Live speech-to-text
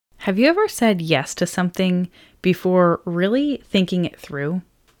Have you ever said yes to something before really thinking it through?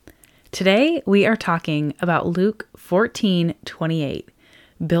 Today, we are talking about Luke 14:28,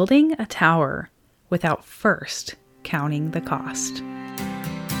 building a tower without first counting the cost.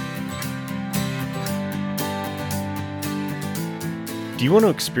 Do you want to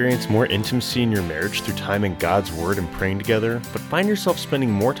experience more intimacy in your marriage through time in God's Word and praying together, but find yourself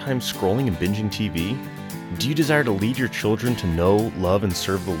spending more time scrolling and binging TV? Do you desire to lead your children to know, love, and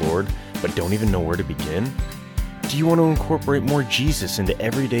serve the Lord, but don't even know where to begin? Do you want to incorporate more Jesus into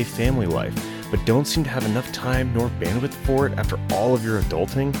everyday family life, but don't seem to have enough time nor bandwidth for it after all of your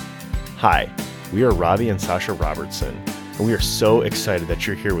adulting? Hi, we are Robbie and Sasha Robertson, and we are so excited that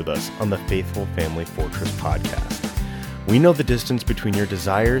you're here with us on the Faithful Family Fortress podcast. We know the distance between your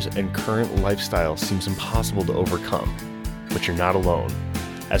desires and current lifestyle seems impossible to overcome, but you're not alone.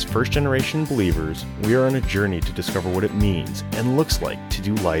 As first-generation believers, we are on a journey to discover what it means and looks like to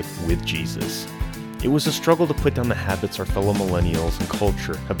do life with Jesus. It was a struggle to put down the habits our fellow millennials and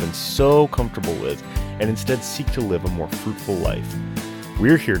culture have been so comfortable with and instead seek to live a more fruitful life.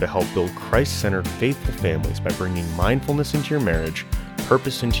 We're here to help build Christ-centered, faithful families by bringing mindfulness into your marriage,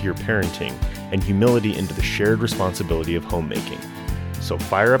 purpose into your parenting, and humility into the shared responsibility of homemaking. So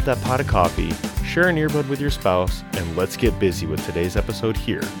fire up that pot of coffee, share an earbud with your spouse, and let's get busy with today's episode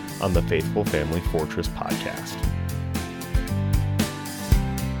here on the Faithful Family Fortress podcast.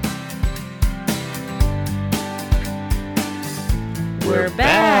 We're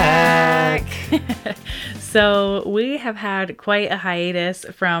back! So we have had quite a hiatus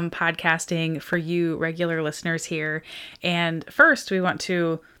from podcasting for you regular listeners here. And first, we want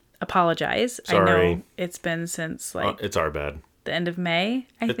to apologize. Sorry. I know it's been since It's our bad. The end of May,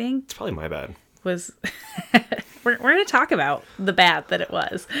 I think. It's probably my bad. Was we're going to talk about the bad that it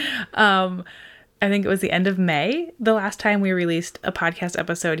was. I think it was the end of May, the last time we released a podcast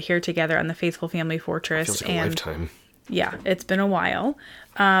episode here together on the Faithful Family Fortress. Feels like a lifetime. Yeah, it's been a while,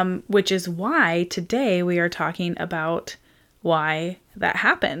 which is why today we are talking about why that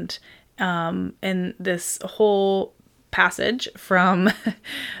happened. And this whole passage from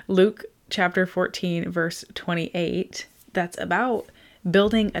Luke chapter 14, verse 28, that's about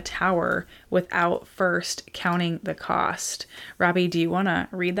building a tower without first counting the cost. Robbie, do you want to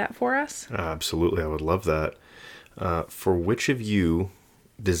read that for us? Absolutely, I would love that. For which of you,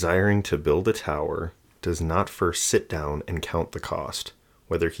 desiring to build a tower, does not first sit down and count the cost,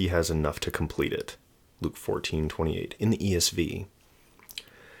 whether he has enough to complete it? Luke 14:28 in the ESV.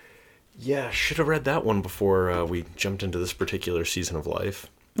 Yeah, should have read that one before we jumped into this particular season of life.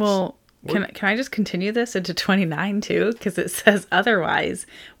 Well, can I just continue this into 29 too? Because it says otherwise,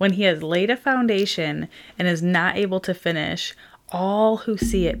 when he has laid a foundation and is not able to finish, all who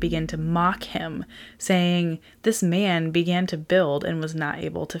see it begin to mock him, saying, "This man began to build and was not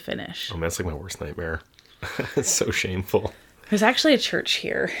able to finish." Oh man, that's like my worst nightmare. It's so shameful. There's actually a church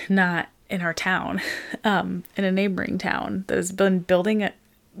here, not in our town, in a neighboring town, that has been building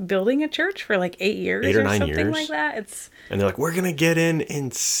a church for like 8 years 8 or 9 something years like that. And they're like, we're gonna get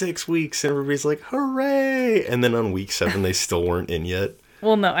in 6 weeks, and everybody's like, hooray! And then on week 7 they still weren't in yet.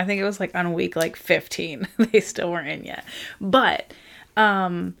 Well, no, I think it was like on week 15 they still weren't in yet. But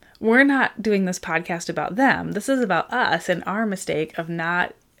we're not doing this podcast about them. This is about us and our mistake of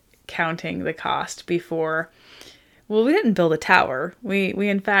not counting the cost before. Well, we didn't build a tower. We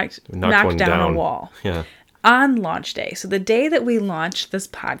in fact knocked down a wall. Yeah. On launch day. So the day that we launched this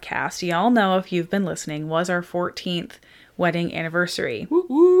podcast, y'all know if you've been listening, was our 14th wedding anniversary.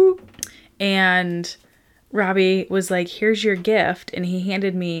 Woo-woo. And Robbie was like, here's your gift. And he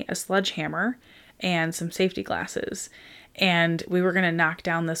handed me a sledgehammer and some safety glasses. And we were going to knock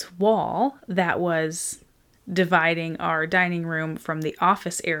down this wall that was dividing our dining room from the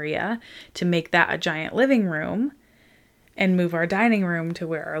office area to make that a giant living room, and move our dining room to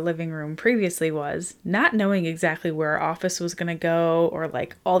where our living room previously was, not knowing exactly where our office was going to go or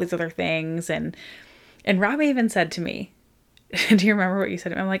like all these other things. And Robbie even said to me, do you remember what you said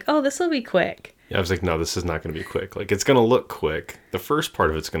to me? I'm like, oh, this will be quick. Yeah, I was like, no, this is not going to be quick. Like, it's going to look quick. The first part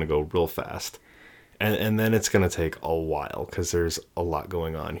of it's going to go real fast. And then it's going to take a while because there's a lot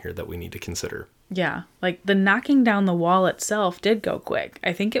going on here that we need to consider. Yeah, like the knocking down the wall itself did go quick.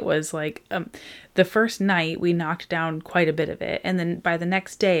 I think it was like the first night we knocked down quite a bit of it. And then by the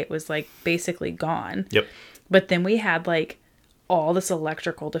next day, it was like basically gone. Yep. But then we had like all this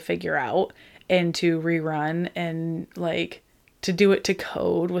electrical to figure out and to rerun and like to do it to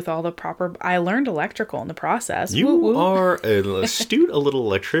code with all the proper... I learned electrical in the process. You are an astute little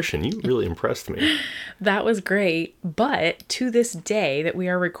electrician. You really impressed me. That was great. But to this day that we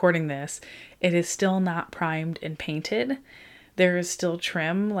are recording this, it is still not primed and painted. there is still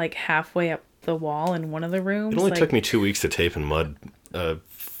trim like halfway up the wall in one of the rooms. It only like, took me 2 weeks to tape and mud a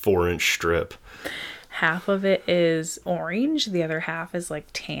 4-inch strip. half of it is orange. The other half is like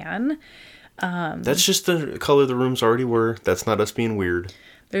tan. That's just the color the rooms already were. That's not us being weird.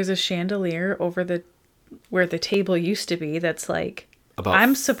 There's a chandelier over where the table used to be that's like, About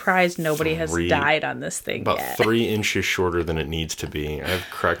I'm surprised nobody has died on this thing about yet. 3 inches shorter than it needs to be. I've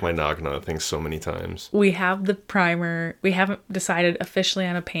cracked my noggin on that thing so many times. We have the primer. We haven't decided officially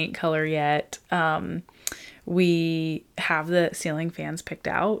on a paint color yet. We have the ceiling fans picked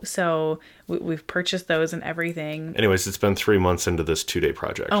out, so we've purchased those and everything. Anyways, it's been 3 months into this 2-day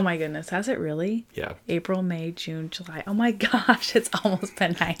project. Oh my goodness, has it really? Yeah. April, May, June, July. Oh my gosh, it's almost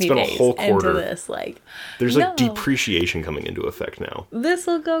been 90 been a days whole quarter. into this. Like, There's like depreciation coming into effect now. This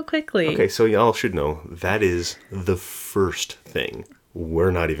will go quickly. Okay, so y'all should know that is the first thing.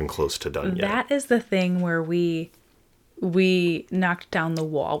 We're not even close to done yet. That is the thing where we knocked down the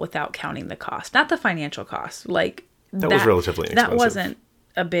wall without counting the cost, not the financial cost. Like that was relatively inexpensive. That wasn't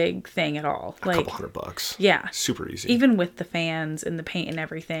a big thing at all. A couple $100. Yeah. Super easy. Even with the fans and the paint and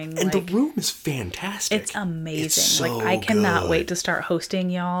everything. And the room is fantastic. It's amazing. It's so I cannot good. wait to start hosting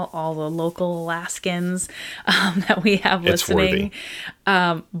y'all, all the local Alaskans that we have listening.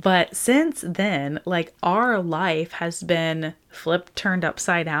 But since then, like, our life has been turned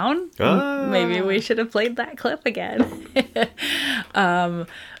upside down. Maybe we should have played that clip again.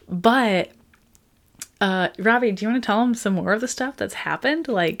 But Robbie, do you want to tell them some more of the stuff that's happened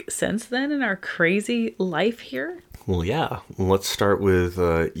like since then in our crazy life here? Well, yeah. Let's start with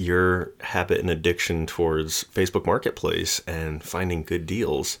your habit and addiction towards Facebook Marketplace and finding good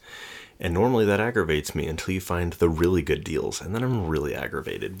deals. And normally that aggravates me until you find the really good deals. And then I'm really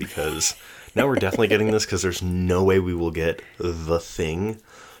aggravated because now we're definitely getting this because there's no way we will get the thing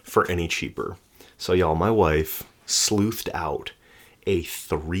for any cheaper. So y'all, my wife sleuthed out a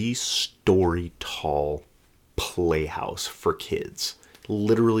 3-story tall playhouse for kids.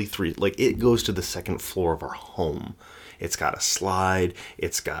 Literally 3, like it goes to the second floor of our home. It's got a slide,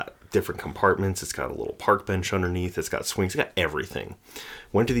 it's got different compartments, it's got a little park bench underneath, it's got swings, it's got everything.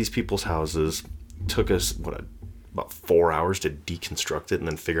 Went to these people's houses, took us about 4 hours to deconstruct it and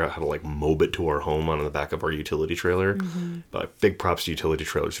then figure out how to like mob it to our home on the back of our utility trailer. But big props to utility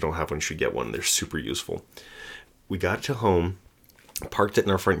trailers. If you don't have one, you should get one. They're super useful. We got to home, parked it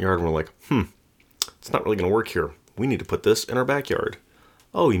in our front yard, and we're like, it's not really going to work here. We need to put this in our backyard.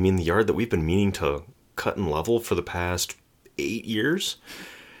 Oh, you mean the yard that we've been meaning to cut and level for the past 8 years?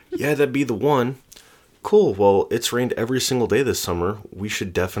 Yeah, that'd be the one. Cool, well, it's rained every single day this summer. We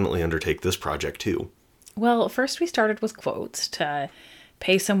should definitely undertake this project too. Well, first we started with quotes to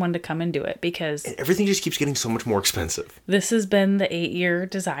pay someone to come and do it because everything just keeps getting so much more expensive. This has been the 8-year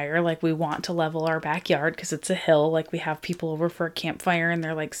desire. Like, we want to level our backyard because it's a hill. Like, we have people over for a campfire and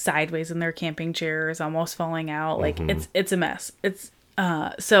they're like sideways in their camping chairs, almost falling out. Like, it's a mess.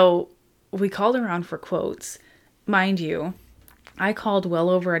 So we called around for quotes. Mind you, I called well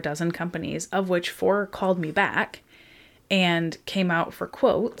over a dozen companies, of which 4 called me back and came out for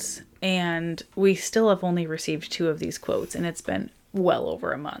quotes. And we still have only received 2 of these quotes, and it's been well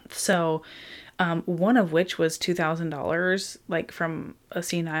over a month. So one of which was $2,000, like from a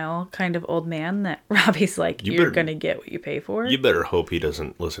senile kind of old man that Robbie's like, you're going to get what you pay for. You better hope he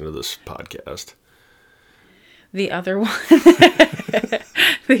doesn't listen to this podcast. The other one,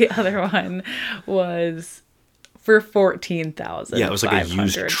 was for $14,000. Yeah, it was like a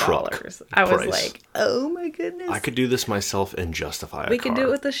used truck. I was like, oh my goodness. I could do this myself and justify a car. We could do it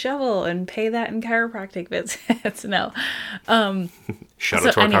with a shovel and pay that in chiropractic visits. No. Shout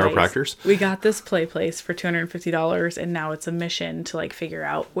out to our chiropractors. We got this play place for $250, and now it's a mission to like figure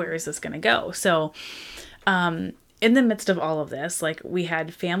out where is this going to go. So, in the midst of all of this, like, we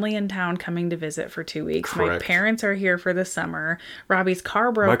had family in town coming to visit for 2 weeks. Correct. My parents are here for the summer. Robbie's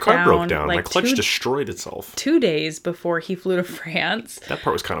car broke down. My car broke down. Like, my clutch destroyed itself. 2 days before he flew to France. That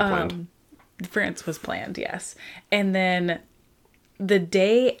part was kind of planned. France was planned, yes. And then the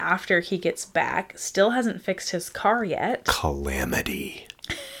day after he gets back, still hasn't fixed his car yet. Calamity.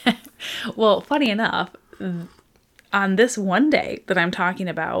 Well, funny enough, on this one day that I'm talking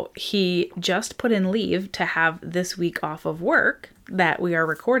about, he just put in leave to have this week off of work that we are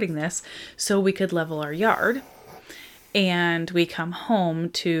recording this so we could level our yard. And we come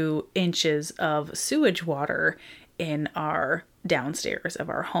home to inches of sewage water in our downstairs of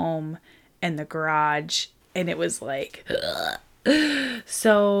our home and the garage. And it was like, ugh.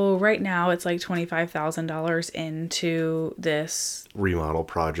 So right now it's like $25,000 into this remodel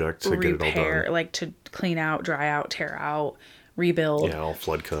project to get it all done. Like to clean out, dry out, tear out, rebuild. Yeah, all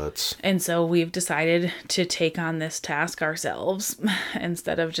flood cuts. And so we've decided to take on this task ourselves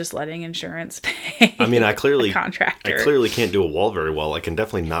instead of just letting insurance pay. I mean, I clearly contractor. Can't do a wall very well. I can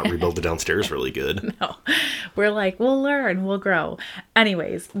definitely not rebuild the downstairs really good. No, we're like, we'll learn, we'll grow.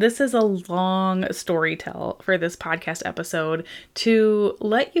 Anyways, this is a long story tell for this podcast episode to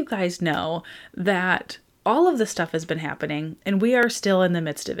let you guys know that all of this stuff has been happening and we are still in the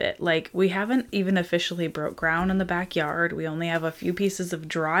midst of it. Like, we haven't even officially broke ground in the backyard. We only have a few pieces of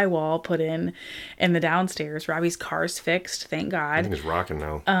drywall put in the downstairs. Robbie's car's fixed, thank God. I think it's rocking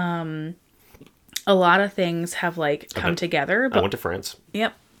now. A lot of things have like come together. I went to France.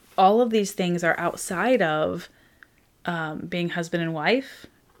 Yep. All of these things are outside of being husband and wife,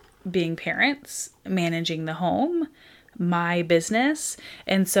 being parents, managing the home, my business.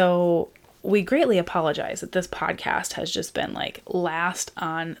 And so we greatly apologize that this podcast has just been like last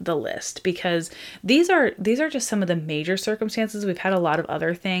on the list, because these are just some of the major circumstances. We've had a lot of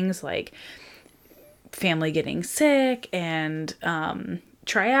other things like family getting sick and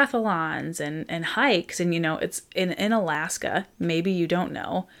triathlons and hikes. And, you know, it's in Alaska, maybe you don't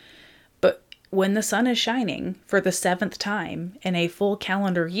know, but when the sun is shining for the 7th time in a full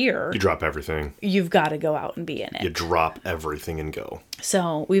calendar year, You drop everything. you've got to go out and be in it. You drop everything and go.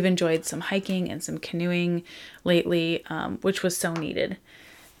 So we've enjoyed some hiking and some canoeing lately, which was so needed.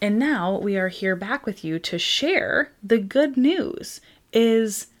 And now we are here back with you to share the good news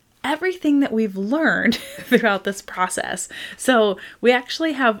is everything that we've learned throughout this process. So we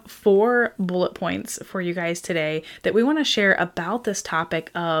actually have 4 bullet points for you guys today that we want to share about this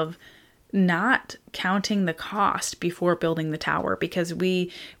topic of not counting the cost before building the tower, because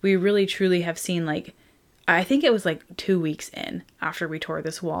we really truly have seen, like, I think it was like 2 weeks in after we tore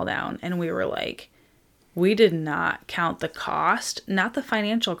this wall down, and we were like, we did not count the cost, not the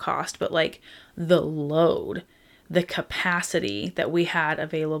financial cost, but like the load, the capacity that we had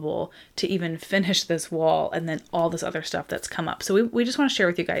available to even finish this wall, and then all this other stuff that's come up. So we just want to share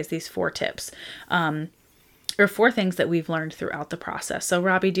with you guys these 4 tips, or 4 things that we've learned throughout the process. So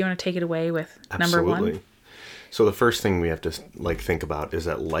Robbie, do you want to take it away with number 1? So the first thing we have to think about is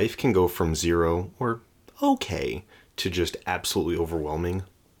that life can go from 0 or okay to just absolutely overwhelming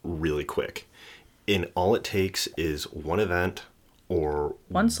really quick. And all it takes is one event or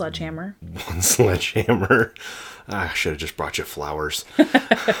one sledgehammer. I should have just brought you flowers.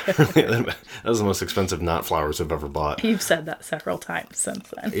 That was the most expensive not flowers I've ever bought. You've said that several times since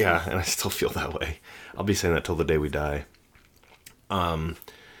then. Yeah, and I still feel that way. I'll be saying that till the day we die.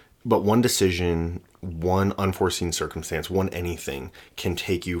 But one decision, one unforeseen circumstance, one anything can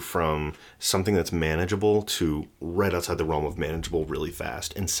take you from something that's manageable to right outside the realm of manageable really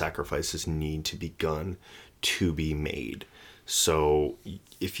fast, and sacrifices need to be made. So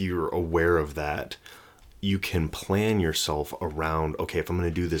if you're aware of that, you can plan yourself around, okay, if I'm going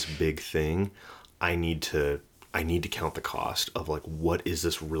to do this big thing, I need to count the cost of, like, what is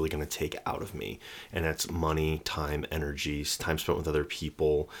this really going to take out of me? And that's money, time, energy, time spent with other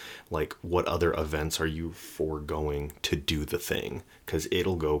people. Like, what other events are you foregoing to do the thing? Because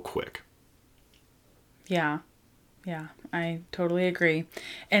it'll go quick. Yeah, I totally agree.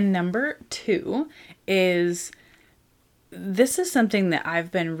 And number 2 is, this is something that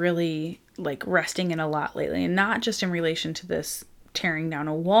I've been really like resting in a lot lately, and not just in relation to this tearing down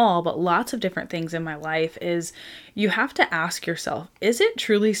a wall, but lots of different things in my life, is you have to ask yourself, is it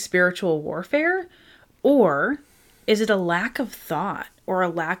truly spiritual warfare, or is it a lack of thought or a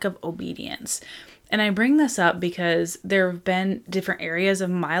lack of obedience? And I bring this up because there have been different areas of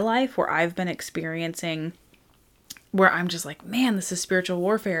my life where I've been experiencing where I'm just like, man, this is spiritual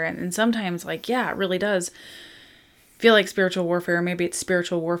warfare. And sometimes, like, yeah, it really does feel like spiritual warfare. Maybe it's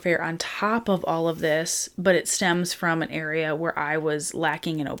spiritual warfare on top of all of this, but it stems from an area where I was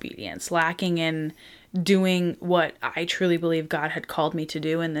lacking in obedience, lacking in doing what I truly believe God had called me to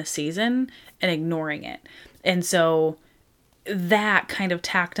do in this season, and ignoring it. And so that kind of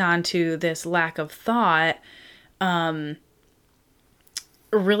tacked on to this lack of thought,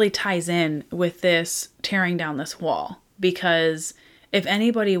 really ties in with this tearing down this wall, because if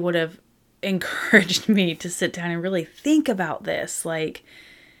anybody would have encouraged me to sit down and really think about this, like,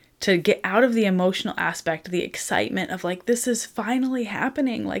 to get out of the emotional aspect, the excitement of, like, this is finally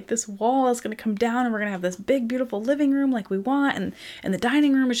happening, like, this wall is going to come down and we're going to have this big beautiful living room like we want, and the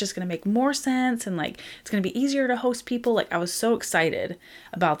dining room is just going to make more sense, and, like, it's going to be easier to host people. Like, I was so excited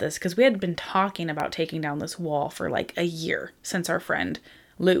about this because we had been talking about taking down this wall for like a year, since our friend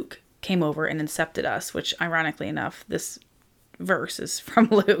Luke came over and incepted us, which ironically enough, this verse is from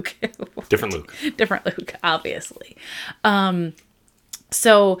Luke. Different Luke, obviously.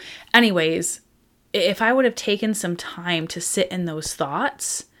 So anyways, if I would have taken some time to sit in those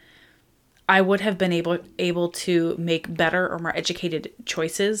thoughts, I would have been able to make better or more educated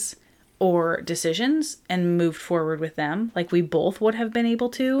choices or decisions and moved forward with them, like we both would have been able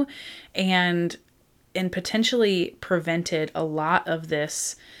to, and potentially prevented a lot of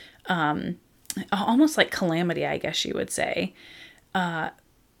this almost like calamity, I guess you would say.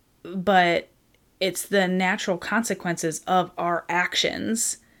 But it's the natural consequences of our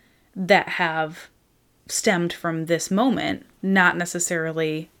actions that have stemmed from this moment, not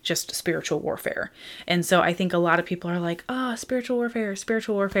necessarily just spiritual warfare. And so I think a lot of people are like, oh, spiritual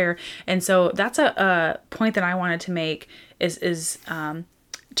warfare. And so that's a point that I wanted to make is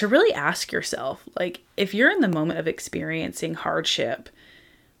to really ask yourself, like, if you're in the moment of experiencing hardship,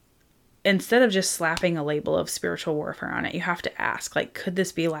 instead of just slapping a label of spiritual warfare on it, you have to ask, like, could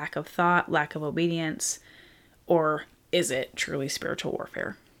this be lack of thought, lack of obedience, or is it truly spiritual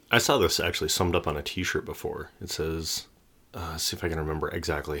warfare? I saw this actually summed up on a t-shirt before. It says, see if I can remember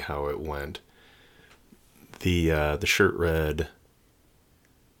exactly how it went. The shirt read,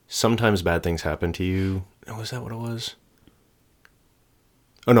 sometimes bad things happen to you. Oh, was that what it was?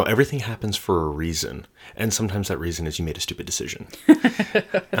 Oh no, everything happens for a reason. And sometimes that reason is you made a stupid decision. I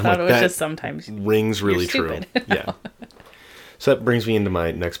thought it was just sometimes. Rings really true. Yeah. So that brings me into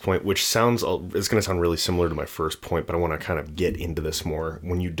my next point, which is going to sound really similar to my first point, but I want to kind of get into this more.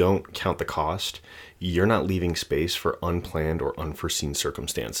 When you don't count the cost, you're not leaving space for unplanned or unforeseen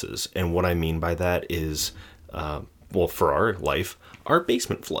circumstances. And what I mean by that is, for our life, our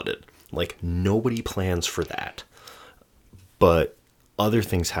basement flooded. Like, nobody plans for that. But other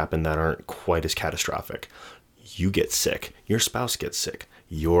things happen that aren't quite as catastrophic. You get sick. Your spouse gets sick.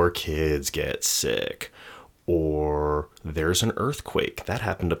 Your kids get sick. Or there's an earthquake. That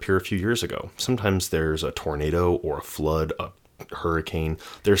happened up here a few years ago. Sometimes there's a tornado or a flood, a hurricane.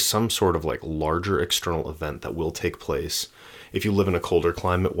 There's some sort of like larger external event that will take place. If you live in a colder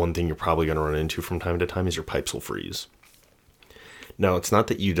climate, one thing you're probably going to run into from time to time is your pipes will freeze. Now, it's not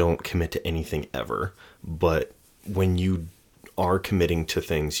that you don't commit to anything ever, but when you are committing to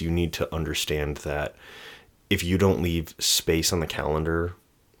things, you need to understand that if you don't leave space on the calendar,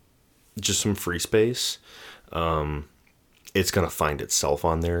 just some free space, it's going to find itself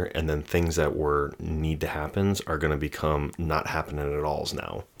on there, and then things that need to happen are going to become not happening at all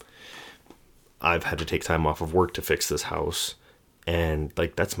now. I've had to take time off of work to fix this house, and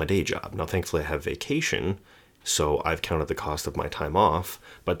like that's my day job. Now, thankfully, I have vacation, so I've counted the cost of my time off,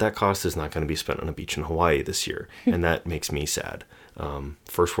 but that cost is not going to be spent on a beach in Hawaii this year, and that makes me sad.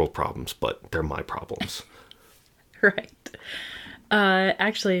 First world problems, but they're my problems. Right.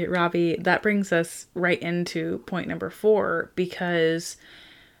 Actually, Robbie, that brings us right into point number 4, because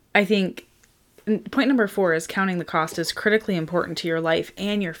I think point number 4 is counting the cost is critically important to your life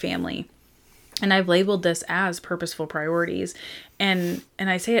and your family. And I've labeled this as purposeful priorities. And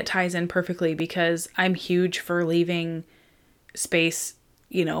I say it ties in perfectly because I'm huge for leaving space,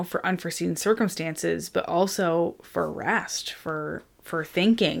 for unforeseen circumstances, but also for rest, for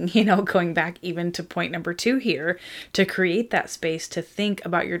thinking, going back even to point number 2 here, to create that space to think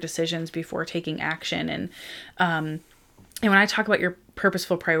about your decisions before taking action. And when I talk about your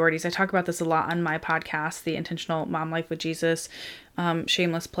purposeful priorities, I talk about this a lot on my podcast, The Intentional Mom Life with Jesus.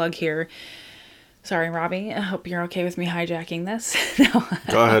 Shameless plug here. Sorry, Robbie. I hope you're okay with me hijacking this. No.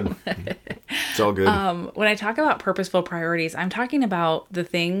 Go ahead. It's all good. When I talk about purposeful priorities, I'm talking about the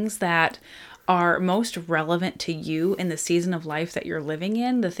things that are most relevant to you in the season of life that you're living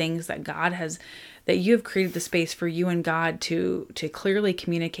in, the things that that you have created the space for you and God to clearly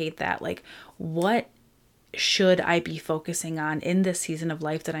communicate that, like, what should I be focusing on in this season of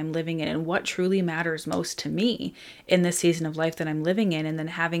life that I'm living in, and what truly matters most to me in this season of life that I'm living in, and then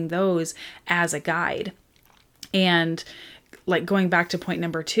having those as a guide. And like going back to point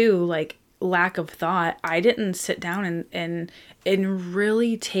number 2, like lack of thought, I didn't sit down and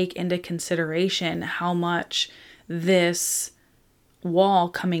really take into consideration how much this wall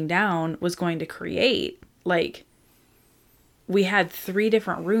coming down was going to create. Like, we had 3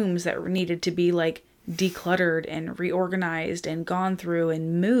 different rooms that needed to be like decluttered and reorganized and gone through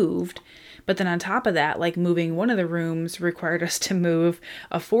and moved. But then on top of that, like moving one of the rooms required us to move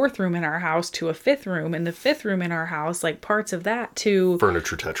a 4th room in our house to a 5th room, and the 5th room in our house, like parts of that to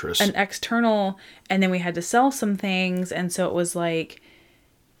furniture Tetris, an external. And then we had to sell some things. And so it was like,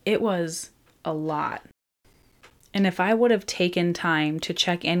 it was a lot. And if I would have taken time to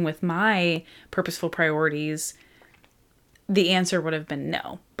check in with my purposeful priorities, the answer would have been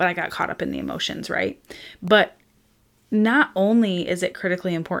no, but I got caught up in the emotions, right? But not only is it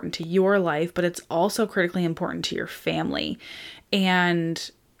critically important to your life, but it's also critically important to your family.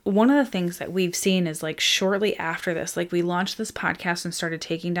 And one of the things that we've seen is like shortly after this, like we launched this podcast and started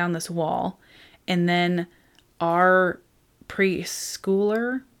taking down this wall, and then our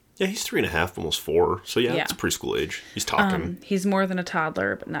preschooler. Yeah, he's 3.5, almost 4. So yeah, it's preschool age. He's talking. He's more than a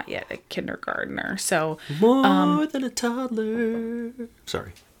toddler, but not yet a kindergartner. So more than a toddler.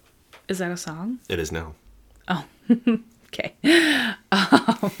 Sorry. Is that a song? It is now. Oh, okay.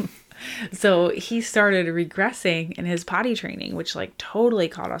 So he started regressing in his potty training, which like totally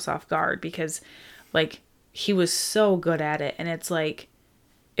caught us off guard because like he was so good at it. And it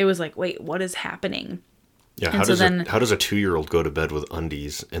was like, wait, what is happening? Yeah, how does a 2-year-old go to bed with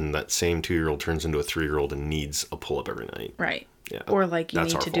undies and that same 2-year-old turns into a 3-year-old and needs a pull-up every night? Right. Yeah. Or like you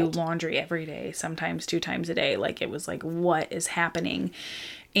need to do fault. laundry every day, sometimes 2 times a day. Like it was like, what is happening?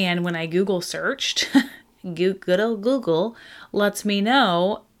 And when I Google searched, good old Google lets me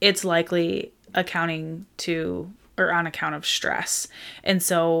know it's likely on account of stress. And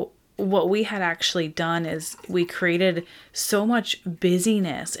so what we had actually done is we created so much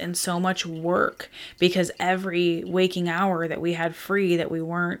busyness and so much work because every waking hour that we had free that we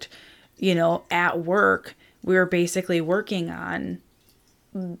weren't, at work, we were basically working on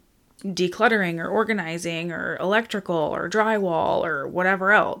decluttering or organizing or electrical or drywall or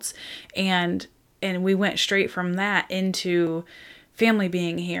whatever else. And we went straight from that into family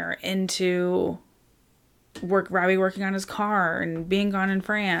being here, into Robbie working on his car and being gone in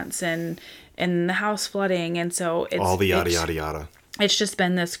France and the house flooding. And so it's all the yada yada. It's just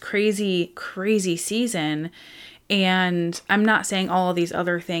been this crazy, crazy season. And I'm not saying all of these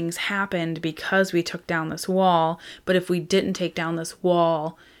other things happened because we took down this wall, but if we didn't take down this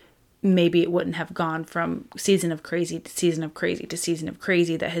wall, maybe it wouldn't have gone from season of crazy to season of crazy to season of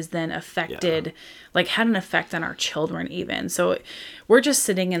crazy that has then affected, had an effect on our children even. So we're just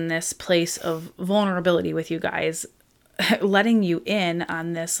sitting in this place of vulnerability with you guys, letting you in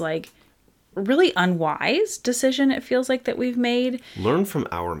on this, really unwise decision it feels like that we've made. Learn from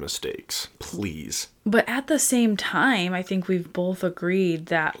our mistakes, please. But at the same time, I think we've both agreed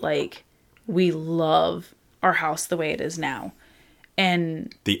that, we love our house the way it is now.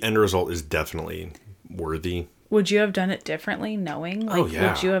 And the end result is definitely worthy. Would you have done it differently knowing? Oh,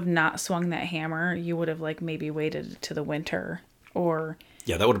 yeah. Would you have not swung that hammer? You would have maybe waited to the winter or...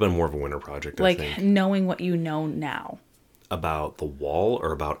 Yeah, that would have been more of a winter project, I think. Knowing what you know now. About the wall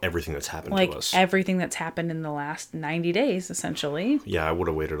or about everything that's happened to us? Everything that's happened in the last 90 days, essentially. Yeah, I would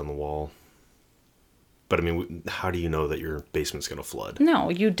have waited on the wall. But I mean, how do you know that your basement's going to flood? No,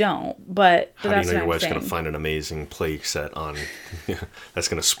 you don't. But how do you know your wife's going to find an amazing play set on that's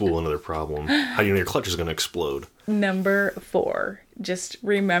going to spool another problem? How do you know your clutch is going to explode? Number 4, just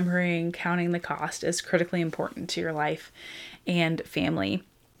remembering counting the cost is critically important to your life and family.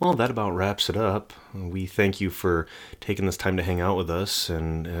 Well, that about wraps it up. We thank you for taking this time to hang out with us.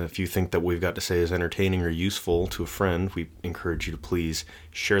 And if you think that what we've got to say is entertaining or useful to a friend, we encourage you to please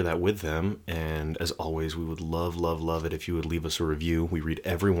share that with them. And as always, we would love, love, love it if you would leave us a review. We read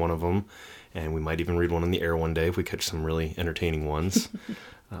every one of them. And we might even read one on the air one day if we catch some really entertaining ones.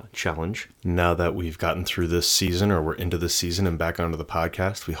 Challenge. Now that we've gotten through this season, or we're into this season and back onto the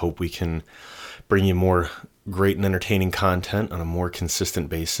podcast, we hope we can bring you more great and entertaining content on a more consistent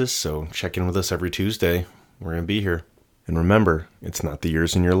basis. So check in with us every Tuesday. We're going to be here. And remember, it's not the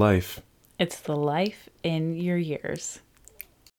years in your life. It's the life in your years.